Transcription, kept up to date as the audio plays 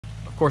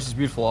course, it's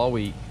beautiful all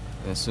week,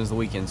 and as soon as the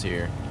weekend's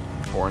here,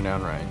 pouring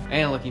down rain.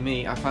 And lucky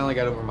me, I finally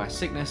got over my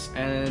sickness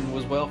and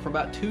was well for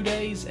about 2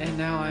 days, and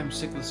now I'm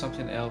sick with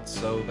something else,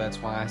 so that's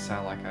why I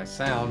sound like I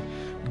sound.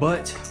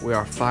 But we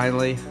are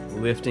finally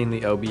lifting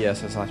the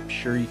OBS, as I'm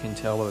sure you can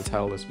tell by the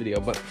title of this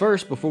video. But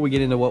first, before we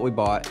get into what we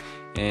bought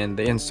and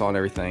the install and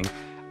everything,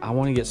 I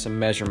want to get some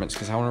measurements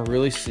because I want to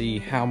really see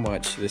how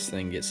much this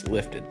thing gets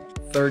lifted.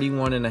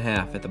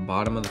 31.5 at the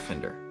bottom of the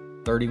fender.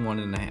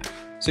 31.5.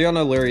 So y'all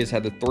know Larry has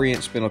had the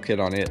 3-inch spindle kit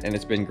on it, and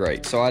it's been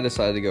great. So I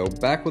decided to go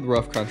back with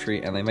Rough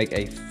Country, and they make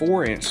a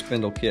 4-inch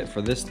spindle kit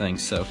for this thing.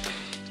 So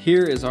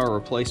here is our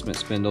replacement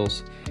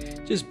spindles.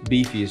 Just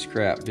beefy as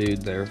crap,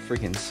 dude. They're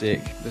freaking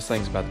sick. This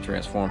thing's about to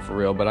transform for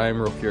real, but I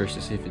am real curious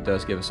to see if it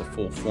does give us a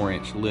full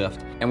 4-inch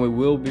lift. And we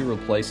will be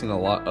replacing a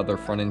lot of other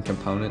front end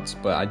components,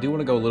 but I do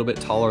want to go a little bit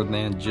taller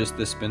than just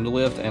this spindle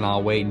lift, and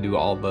I'll wait and do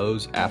all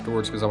those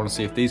afterwards because I want to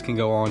see if these can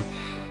go on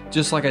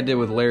just like I did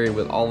with Larry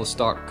with all the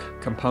stock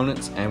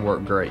components and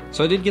work great.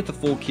 So I did get the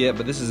full kit,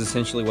 but this is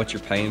essentially what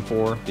you're paying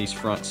for, these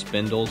front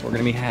spindles. We're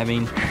gonna be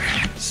having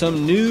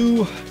some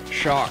new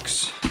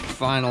shocks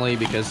finally,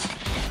 because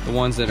the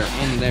ones that are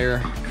in there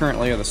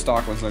currently are the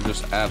stock ones that are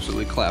just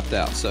absolutely clapped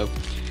out. So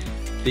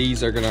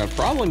these are gonna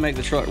probably make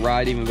the truck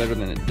ride even better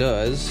than it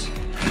does.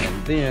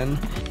 And then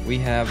we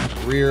have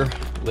rear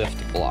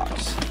lift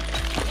blocks.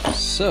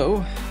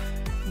 So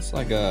it's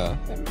like a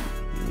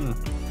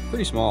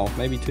pretty small,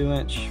 maybe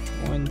 2-inch,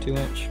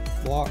 2-inch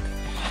block.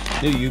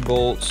 New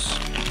U-bolts,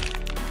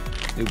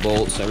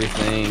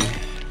 everything,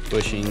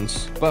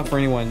 bushings. But for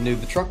anyone new,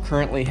 the truck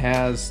currently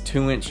has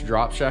 2-inch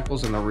drop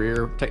shackles in the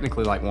rear,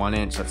 technically like 1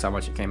 inch, that's how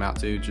much it came out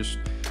to. Just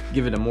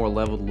give it a more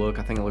leveled look.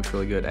 I think it looks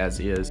really good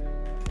as is.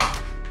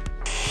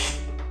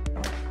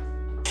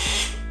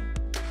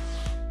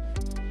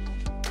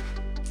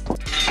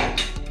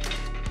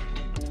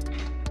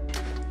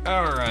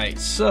 Alright,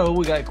 so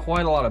we got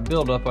quite a lot of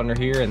buildup under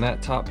here, and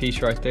that top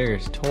piece right there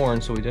is torn,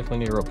 so we definitely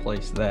need to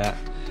replace that.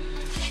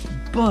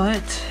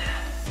 But,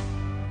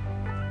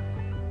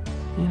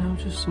 you know,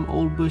 just some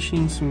old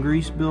bushing, some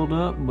grease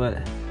buildup,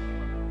 but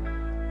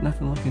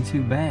nothing looking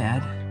too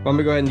bad. I'm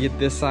gonna go ahead and get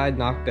this side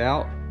knocked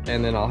out,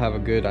 and then I'll have a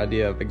good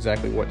idea of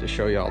exactly what to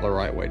show y'all the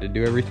right way to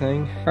do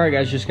everything. Alright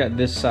guys, just got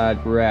this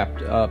side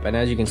wrapped up, and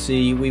as you can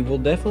see, we will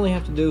definitely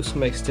have to do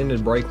some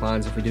extended brake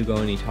lines if we do go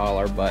any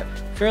taller, but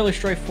fairly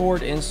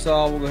straightforward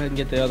install. We'll go ahead and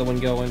get the other one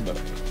going,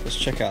 but let's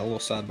check out a little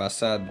side by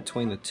side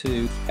between the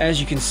two.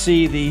 As you can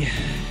see, the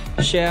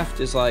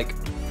shaft is like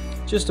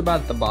just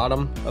about at the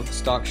bottom of the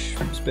stock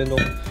spindle,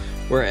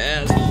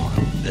 whereas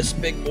this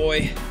big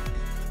boy,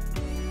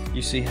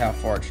 you see how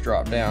far it's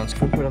dropped down. So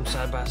if we put them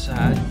side by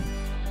side,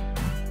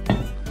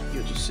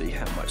 you'll just see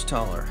how much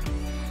taller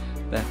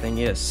that thing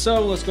is.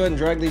 So let's go ahead and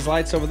drag these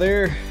lights over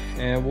there,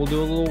 and we'll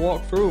do a little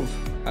walkthrough of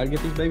how to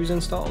get these babies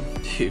installed.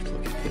 Dude,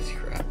 look at this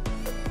crap.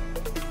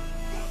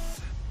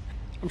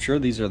 I'm sure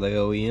these are the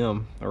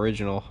OEM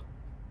original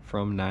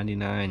from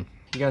 '99.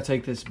 You gotta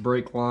take this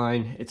brake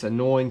line. It's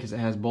annoying because it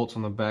has bolts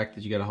on the back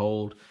that you gotta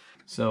hold.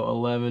 So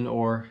 11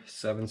 or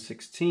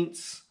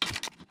 7/16.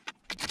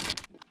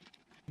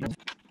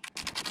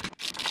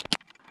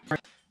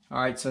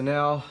 Alright, so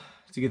now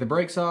to get the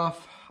brakes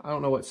off, I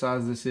don't know what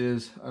size this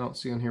is. I don't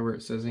see on here where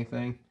it says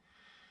anything.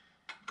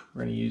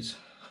 We're gonna use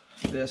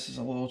this as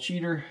a little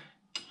cheater.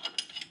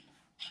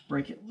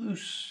 Break it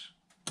loose.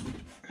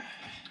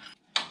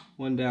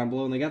 One down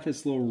below, and they got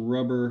this little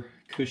rubber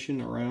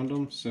cushion around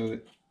them, so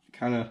that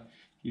kind of, if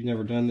you've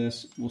never done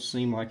this, will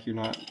seem like you're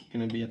not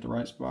gonna be at the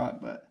right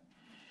spot, but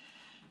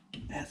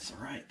that's the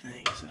right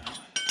thing. So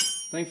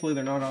thankfully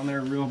they're not on there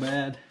real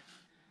bad.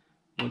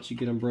 Once you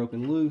get them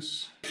broken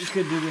loose, you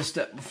could do this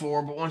step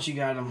before, but once you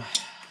got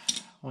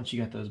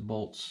those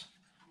bolts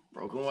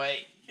broken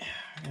away,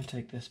 I'm gonna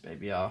take this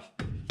baby off.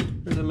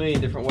 There's a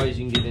million different ways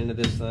you can get into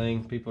this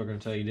thing. People are gonna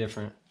tell you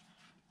different.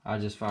 I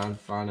just find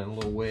finding a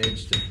little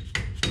wedge to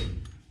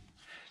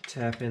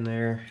tap in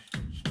there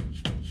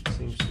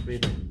seems to be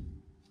the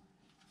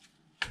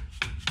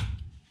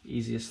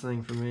easiest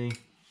thing for me.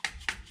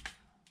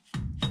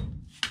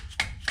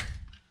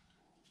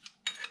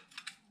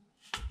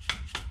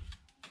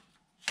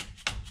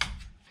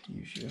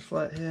 Use your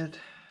flathead,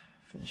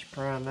 finish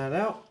prying that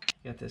out.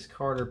 Got this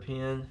Carter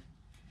pin.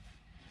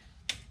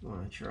 I'm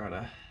gonna try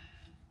to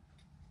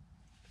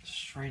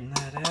straighten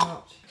that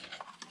out.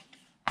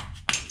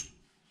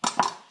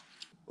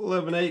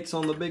 11/8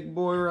 on the big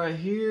boy right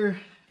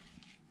here.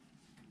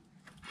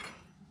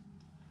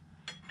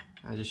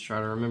 I just try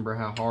to remember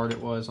how hard it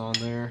was on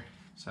there.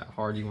 It's how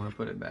hard you want to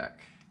put it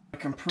back.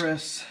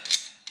 Compress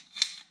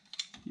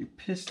your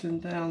piston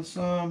down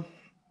some.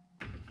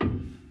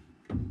 Alright,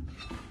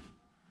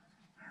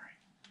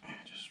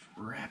 just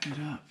wrap it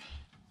up.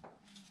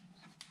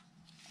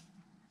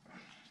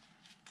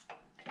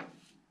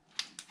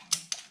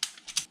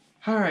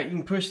 Alright, you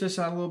can push this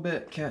out a little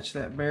bit, catch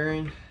that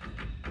bearing.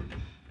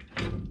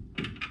 There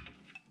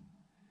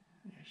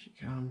she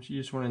comes. You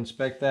just want to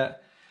inspect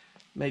that.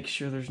 Make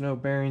sure there's no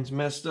bearings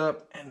messed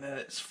up and that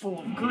it's full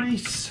of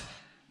grease.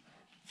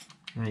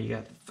 Now you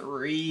got the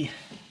 3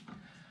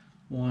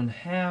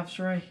 1/2s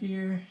right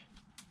here.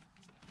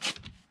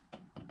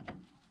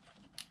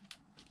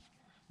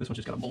 This one's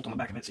just got a bolt on the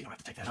back of it, so you don't have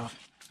to take that off.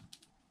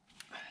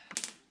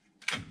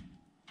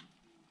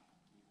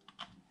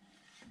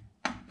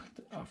 Put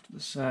that off to the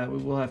side. We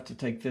will have to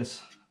take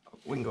this.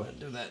 We can go ahead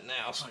and do that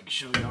now so I can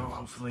show y'all.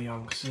 Hopefully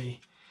y'all can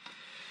see.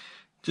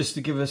 Just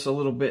to give us a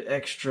little bit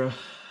extra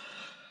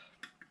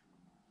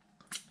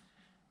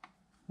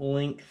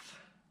length.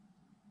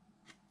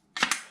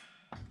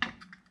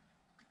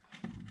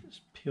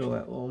 Just peel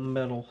that little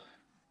metal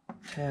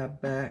tab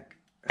back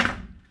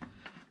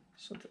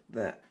so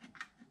that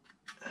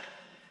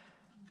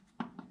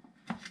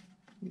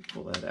you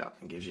pull that out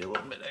and gives you a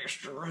little bit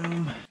extra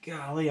room.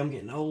 Golly, I'm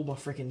getting old. My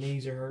freaking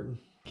knees are hurting.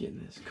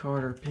 Getting this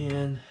Carter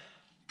pin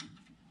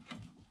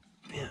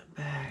bent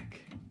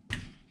back.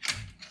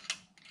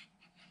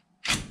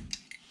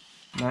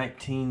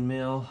 19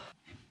 mil.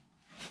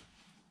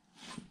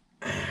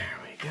 There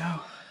we go.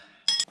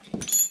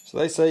 So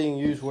they say you can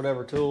use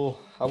whatever tool.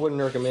 I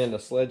wouldn't recommend a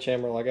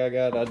sledgehammer like I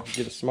got. I'd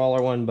get a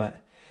smaller one, but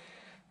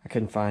I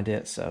couldn't find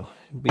it, so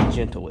be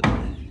gentle with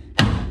it.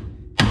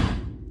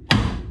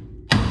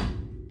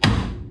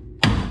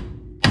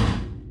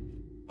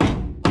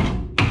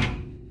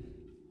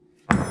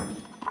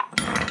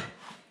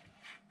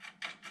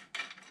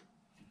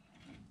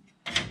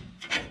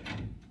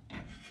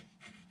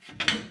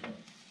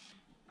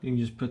 You can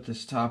just put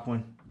this top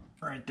one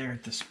right there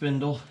at the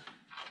spindle,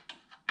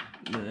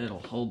 and then it'll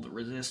hold the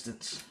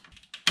resistance.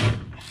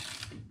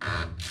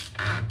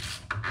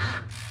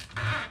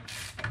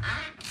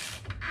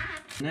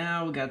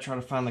 Now we gotta try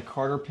to find the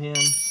Carter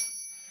pins.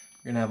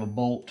 We're gonna have a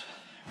bolt,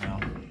 well,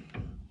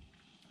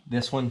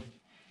 this one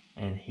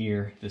and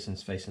here. This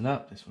one's facing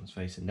up, this one's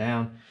facing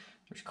down.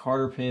 There's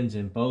Carter pins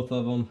in both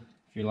of them.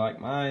 If you're like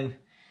mine,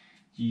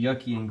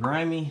 yucky and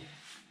grimy,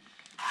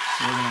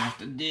 so we're gonna have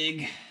to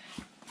dig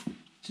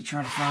to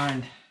try to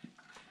find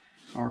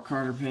our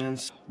Carter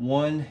pins.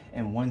 1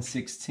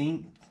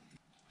 1/16.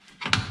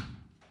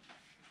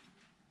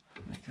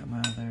 They come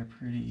out of there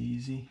pretty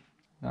easy.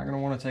 Not going to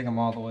want to take them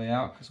all the way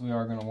out because we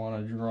are going to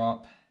want to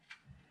drop.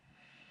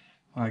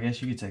 Well, I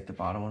guess you could take the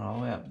bottom one all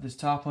the way up. This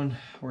top one,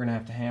 we're going to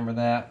have to hammer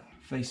that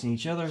facing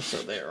each other so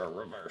they are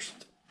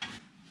reversed.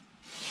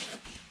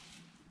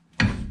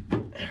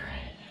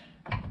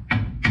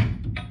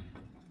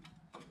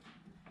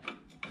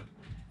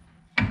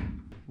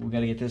 We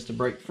got to get this to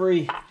break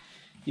free.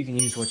 You can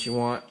use what you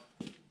want.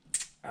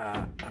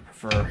 I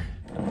prefer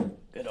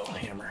good old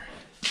hammer.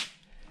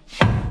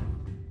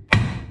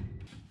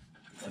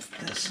 Lift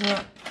this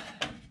up,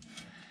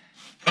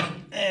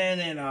 and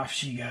then off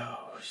she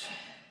goes.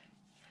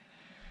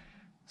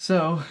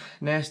 So,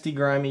 nasty,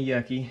 grimy,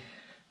 yucky.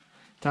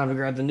 Time to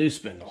grab the new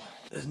spindle.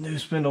 This new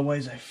spindle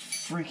weighs a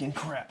freaking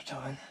crap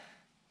ton.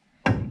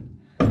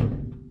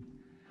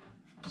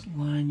 Just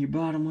line your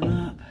bottom one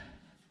up.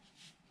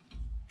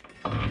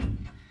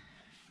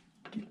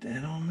 Get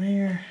that on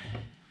there.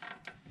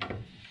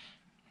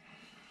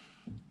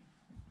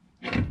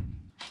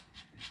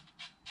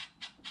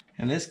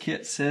 And this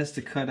kit says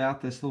to cut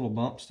out this little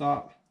bump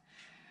stop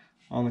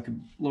on the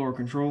lower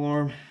control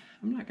arm.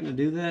 I'm not going to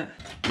do that.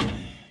 Get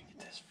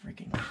this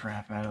freaking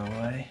crap out of the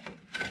way.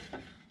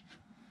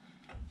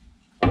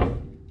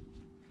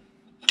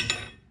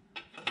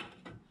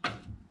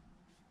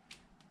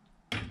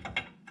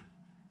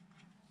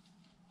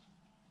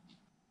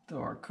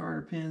 Throw our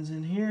Carter pins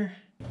in here.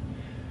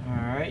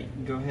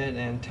 Alright, go ahead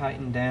and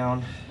tighten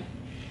down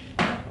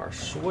our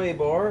sway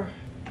bar.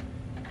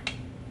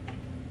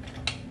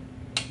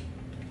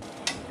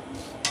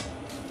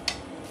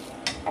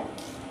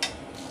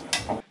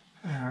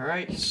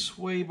 Alright,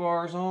 sway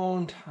bar's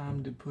on.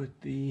 Time to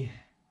put the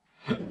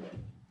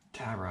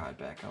tie rod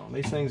back on.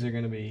 These things are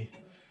going to be,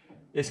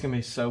 it's going to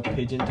be so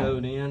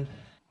pigeon-toed in.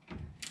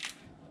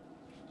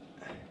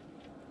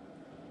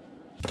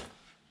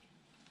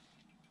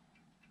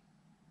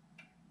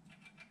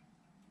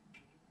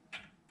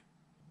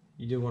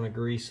 You do want to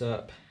grease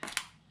up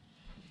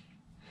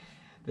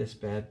this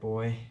bad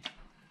boy.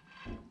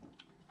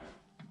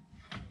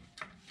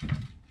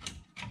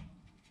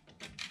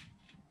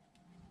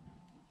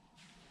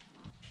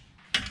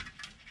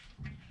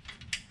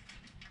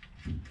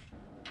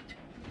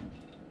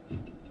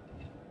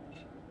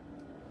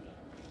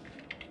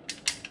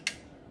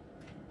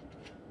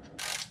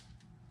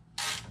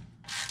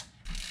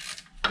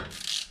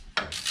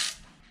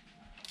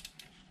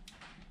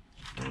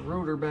 The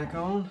rotor back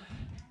on.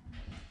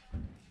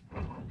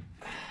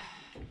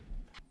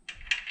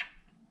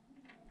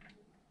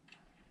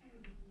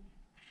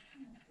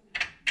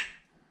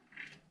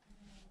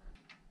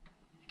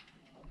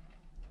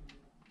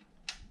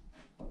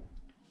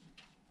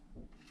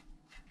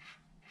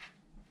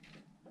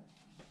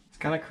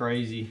 Kind of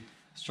crazy.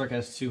 This truck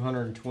has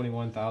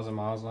 221,000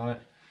 miles on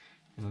it,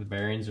 and the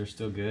bearings are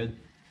still good.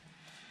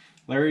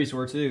 Larry's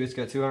were too. It's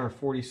got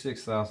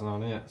 246,000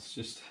 on it. It's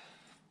just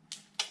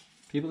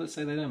people that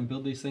say they didn't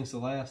build these things to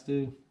last,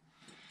 dude.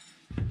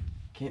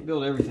 Can't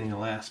build everything to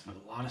last, but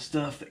a lot of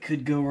stuff that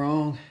could go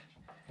wrong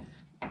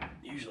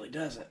usually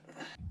doesn't.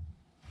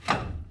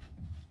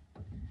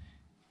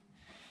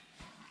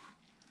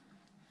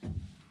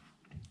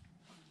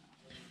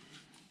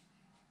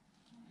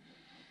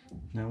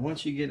 Now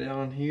once you get it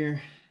on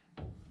here,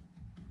 I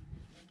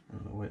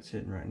don't know what it's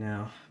hitting right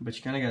now, but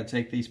you kind of got to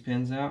take these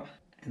pins out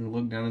and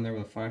look down in there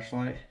with a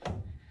flashlight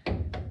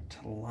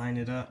to line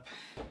it up.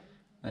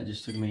 That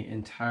just took me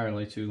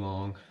entirely too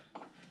long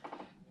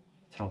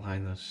to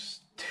line those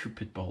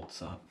stupid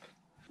bolts up.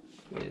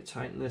 We need to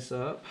tighten this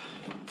up.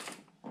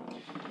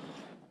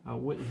 I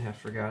wouldn't have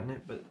forgotten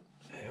it, but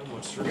I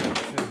almost forgot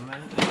to film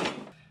that.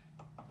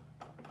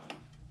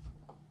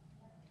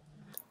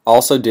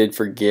 Also did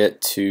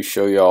forget to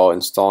show y'all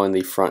installing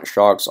the front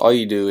shocks. All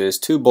you do is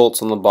 2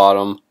 bolts on the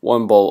bottom,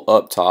 1 bolt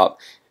up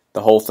top.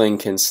 The whole thing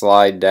can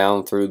slide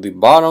down through the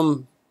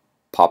bottom,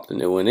 pop the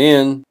new one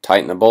in,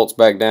 tighten the bolts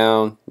back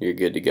down, you're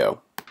good to go.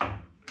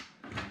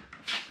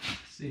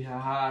 See how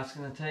high it's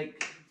going to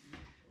take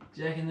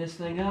jacking this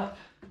thing up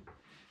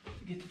to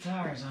get the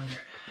tires under it.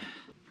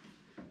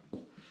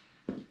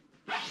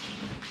 Let's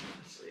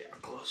see how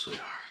close we are.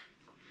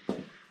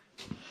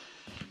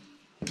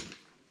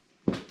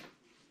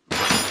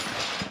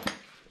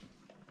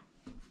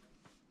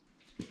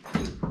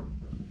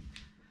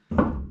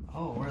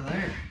 Oh, we're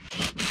there.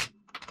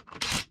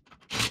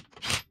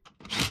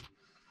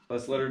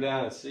 Let's let her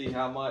down and see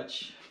how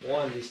much,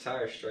 one, these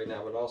tires straighten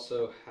out, but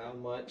also how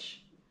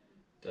much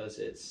does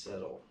it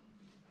settle.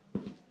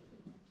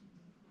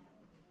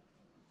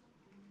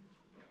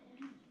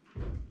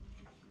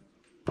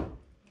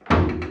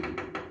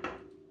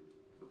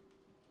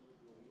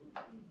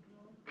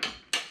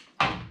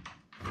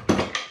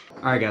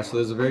 Alright guys, so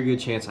there's a very good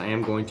chance I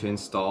am going to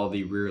install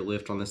the rear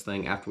lift on this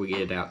thing after we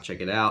get it out,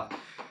 check it out.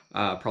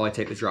 Probably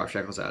take the drop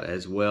shackles out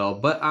as well,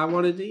 but I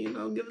wanted to, you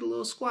know, give it a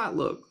little squat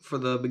look for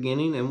the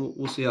beginning, and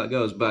we'll see how it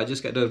goes. But I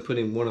just got done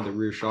putting one of the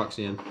rear shocks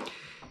in,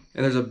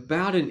 and there's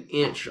about 1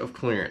 inch of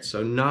clearance,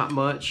 so not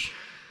much.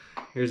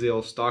 Here's the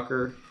old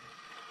stalker.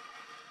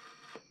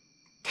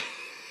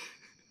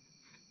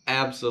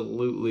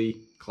 Absolutely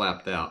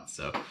clapped out.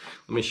 So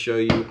let me show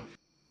you.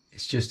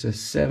 It's just a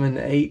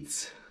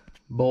 7/8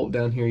 bolt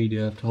down here. You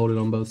do have to hold it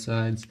on both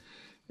sides.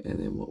 And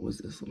then what was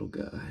this little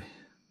guy?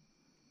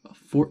 A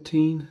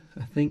 14,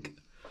 I think,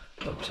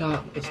 up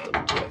top. Let's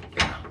double check.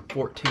 Yeah,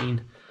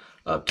 14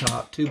 up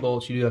top. 2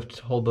 bolts. You do have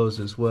to hold those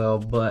as well,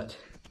 but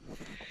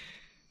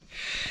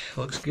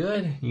looks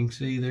good. You can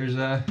see there's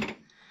a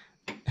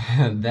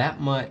that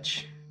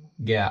much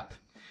gap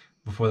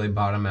before they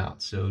bottom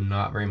out, so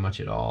not very much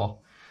at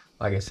all.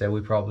 Like I said,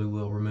 we probably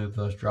will remove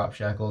those drop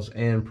shackles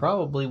and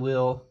probably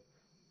will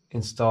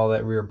install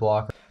that rear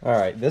block. All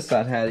right, this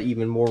side had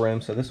even more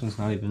rim, so this one's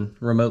not even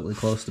remotely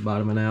close to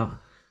bottoming out.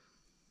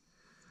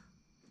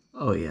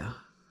 Oh yeah,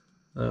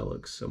 that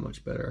looks so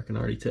much better. I can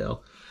already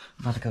tell.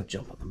 I'm about to go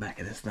jump on the back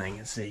of this thing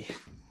and see.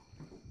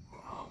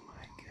 Oh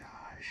my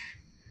gosh,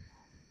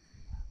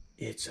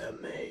 it's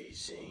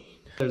amazing.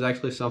 There's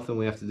actually something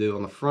we have to do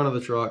on the front of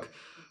the truck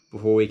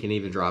before we can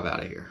even drive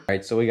out of here. All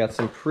right, so we got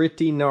some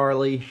pretty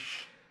gnarly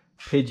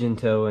pigeon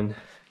toeing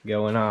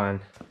going on.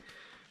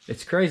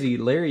 It's crazy,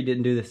 Larry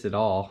didn't do this at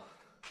all,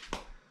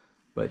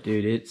 but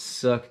dude, it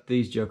sucked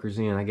these jokers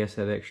in. I guess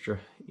that extra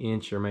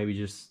inch, or maybe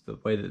just the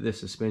way that this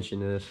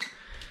suspension is.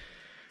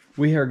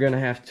 We are gonna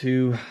have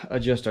to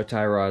adjust our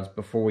tie rods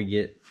before we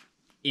get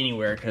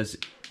anywhere, because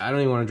I don't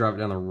even want to drive it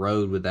down the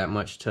road with that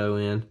much toe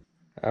in.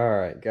 All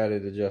right, got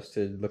it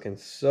adjusted, looking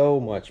so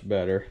much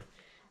better.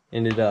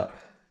 Ended up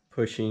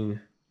pushing,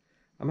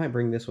 I might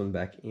bring this one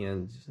back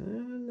in.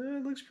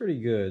 It looks pretty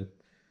good.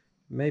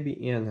 Maybe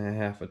in a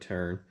half a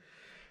turn.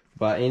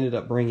 But I ended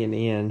up bringing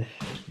in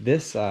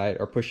this side,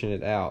 or pushing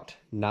it out,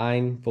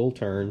 9 full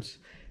turns,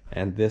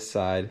 and this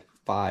side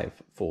 5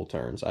 full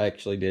turns. I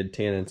actually did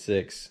 10 and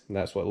 6, and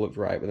that's what looked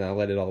right, but then I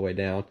let it all the way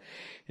down,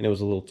 and it was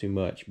a little too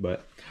much.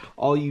 But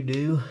all you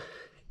do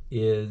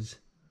is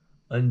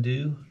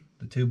undo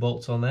the 2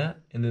 bolts on that,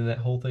 and then that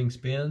whole thing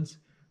spins,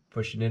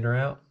 push it in or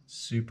out,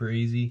 super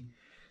easy.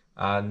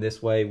 And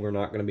this way we're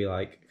not going to be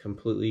like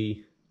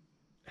completely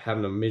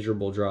having a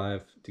miserable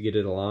drive to get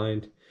it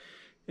aligned.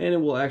 And it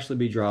will actually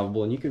be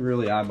drivable, and you can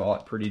really eyeball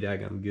it pretty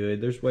daggone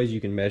good. There's ways you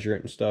can measure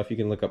it and stuff. You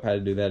can look up how to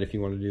do that if you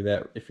want to do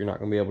that, if you're not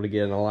going to be able to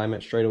get an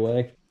alignment straight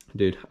away.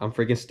 Dude, I'm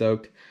freaking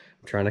stoked.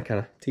 I'm trying to kind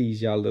of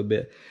tease y'all a little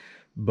bit.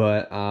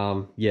 But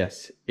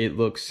yes, it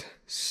looks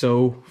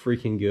so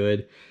freaking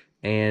good.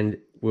 And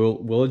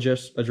we'll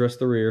address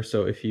the rear.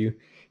 So if you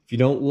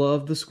don't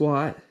love the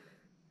squat,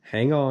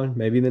 hang on.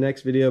 Maybe in the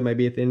next video,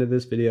 maybe at the end of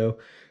this video,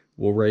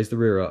 we'll raise the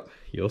rear up.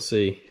 You'll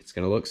see. It's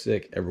going to look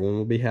sick. Everyone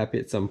will be happy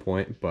at some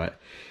point. But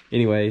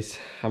anyways,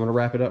 I'm going to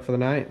wrap it up for the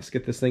night. Let's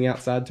get this thing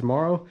outside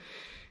tomorrow.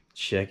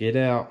 Check it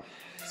out.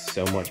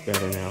 So much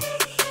better now.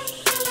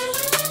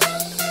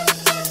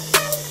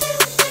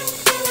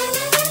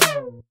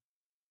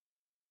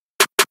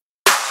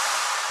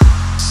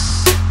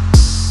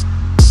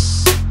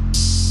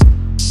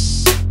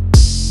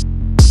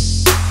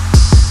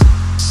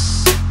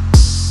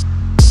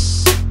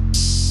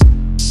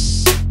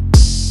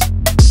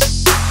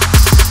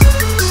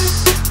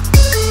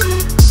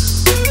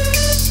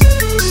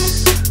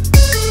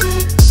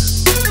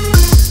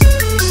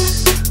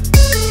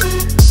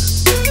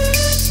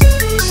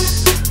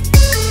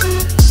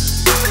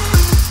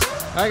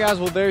 guys,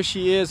 well there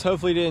she is.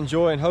 Hopefully you did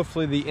enjoy, and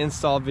hopefully the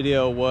install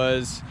video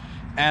was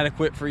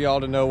adequate for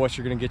y'all to know what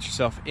you're gonna get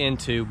yourself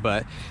into.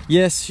 But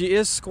yes, she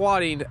is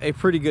squatting a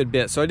pretty good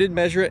bit. So I did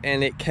measure it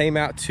and it came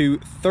out to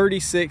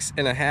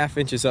 36.5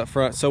 inches up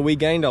front. So we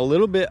gained a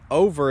little bit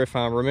over, if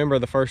I remember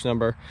the first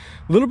number,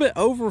 a little bit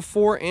over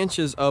 4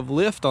 inches of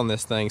lift on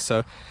this thing.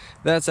 So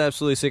that's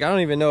absolutely sick. I don't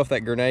even know if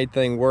that grenade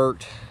thing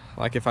worked,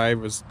 like if I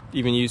was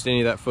even used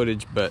any of that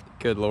footage, but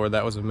good Lord,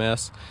 that was a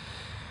mess.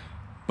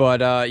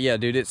 But yeah,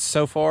 dude, it's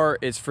so far,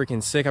 it's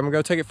freaking sick. I'm gonna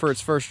go take it for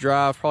its first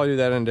drive, probably do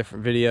that in a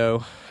different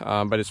video.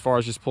 But as far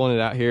as just pulling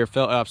it out here, it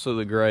felt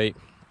absolutely great.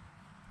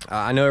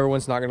 I know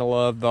everyone's not gonna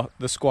love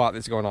the squat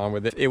that's going on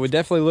with it. It would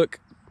definitely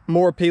look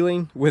more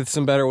appealing with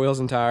some better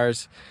wheels and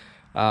tires.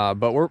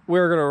 But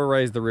we're gonna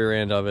raise the rear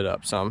end of it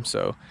up some,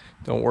 so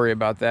don't worry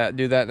about that.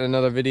 Do that in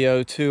another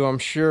video too, I'm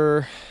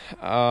sure.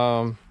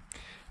 I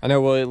know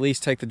we'll at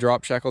least take the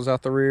drop shackles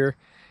out the rear,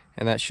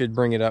 and that should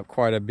bring it up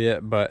quite a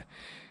bit. But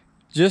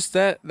just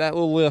that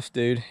little lift,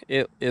 dude,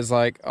 it is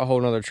like a whole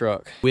nother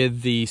truck.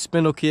 With the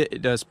spindle kit,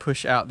 it does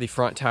push out the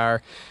front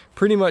tire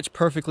pretty much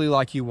perfectly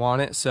like you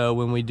want it. So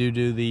when we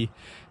do the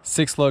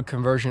 6-lug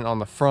conversion on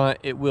the front,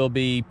 it will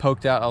be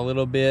poked out a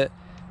little bit,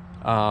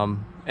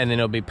 and then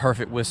it'll be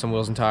perfect with some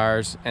wheels and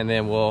tires, and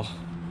then we'll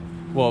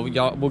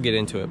get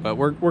into it, but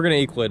we're gonna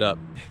equal it up.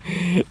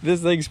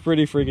 This thing's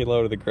pretty freaking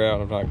low to the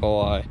ground, I'm not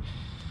gonna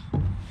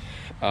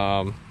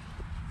lie.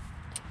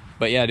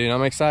 But yeah, dude,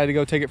 I'm excited to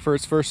go take it for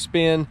its first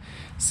spin,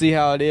 see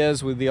how it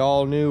is with the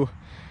all new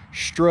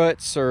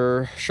struts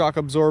or shock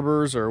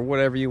absorbers or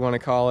whatever you want to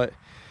call it.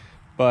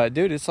 But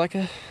dude, it's like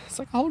a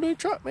whole new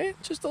truck, man.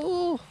 Just a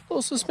little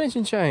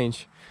suspension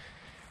change.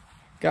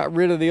 Got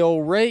rid of the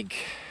old rake,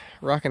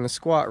 rocking the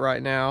squat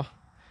right now,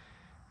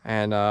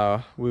 and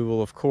we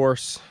will of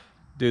course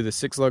do the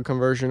 6-lug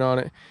conversion on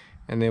it,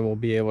 and then we'll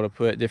be able to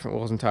put different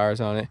wheels and tires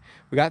on it.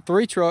 We got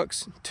 3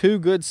 trucks, 2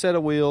 good set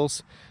of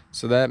wheels.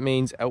 So that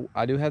means, oh,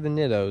 I do have the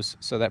Nittos,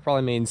 so that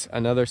probably means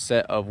another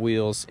set of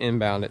wheels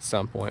inbound at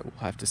some point. We'll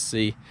have to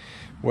see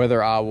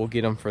whether I will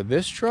get them for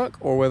this truck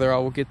or whether I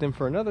will get them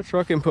for another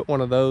truck and put one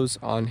of those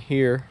on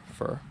here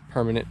for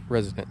permanent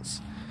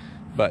residence.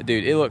 But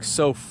dude, it looks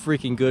so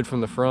freaking good from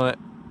the front.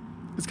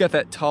 It's got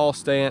that tall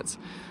stance.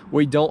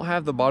 We don't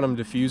have the bottom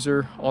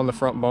diffuser on the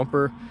front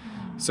bumper,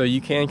 so you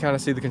can kind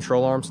of see the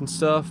control arms and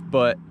stuff,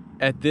 but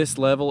at this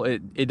level,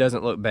 it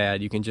doesn't look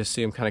bad. You can just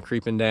see them kind of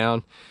creeping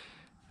down.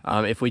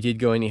 If we did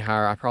go any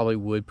higher, I probably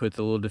would put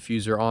the little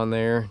diffuser on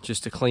there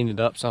just to clean it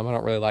up some. I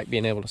don't really like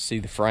being able to see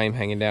the frame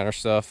hanging down or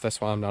stuff.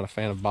 That's why I'm not a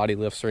fan of body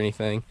lifts or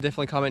anything.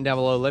 Definitely comment down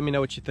below. Let me know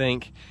what you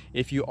think.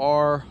 If you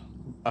are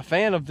a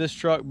fan of this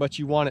truck, but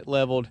you want it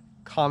leveled,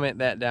 comment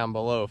that down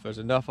below. If there's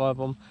enough of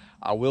them,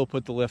 I will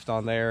put the lift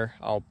on there.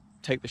 I'll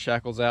take the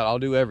shackles out. I'll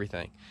do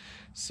everything.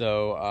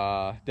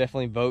 So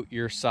definitely vote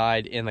your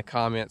side in the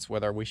comments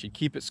whether we should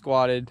keep it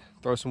squatted,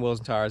 throw some wheels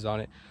and tires on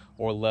it,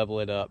 or level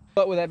it up.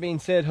 But with that being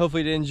said,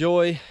 hopefully you did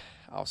enjoy.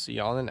 I'll see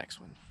y'all in the next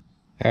one.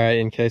 All right,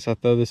 in case I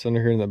throw this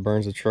under here and that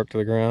burns the truck to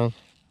the ground,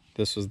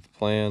 this was the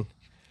plan.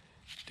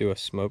 Do a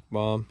smoke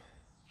bomb.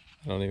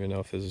 I don't even know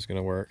if this is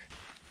gonna work.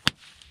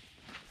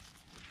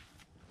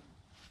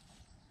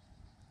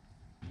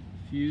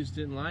 Fuse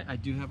didn't light. I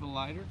do have a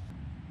lighter.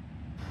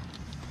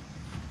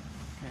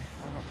 Okay.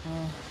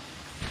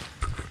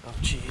 Oh,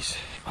 jeez.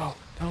 Oh,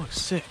 that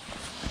looks sick.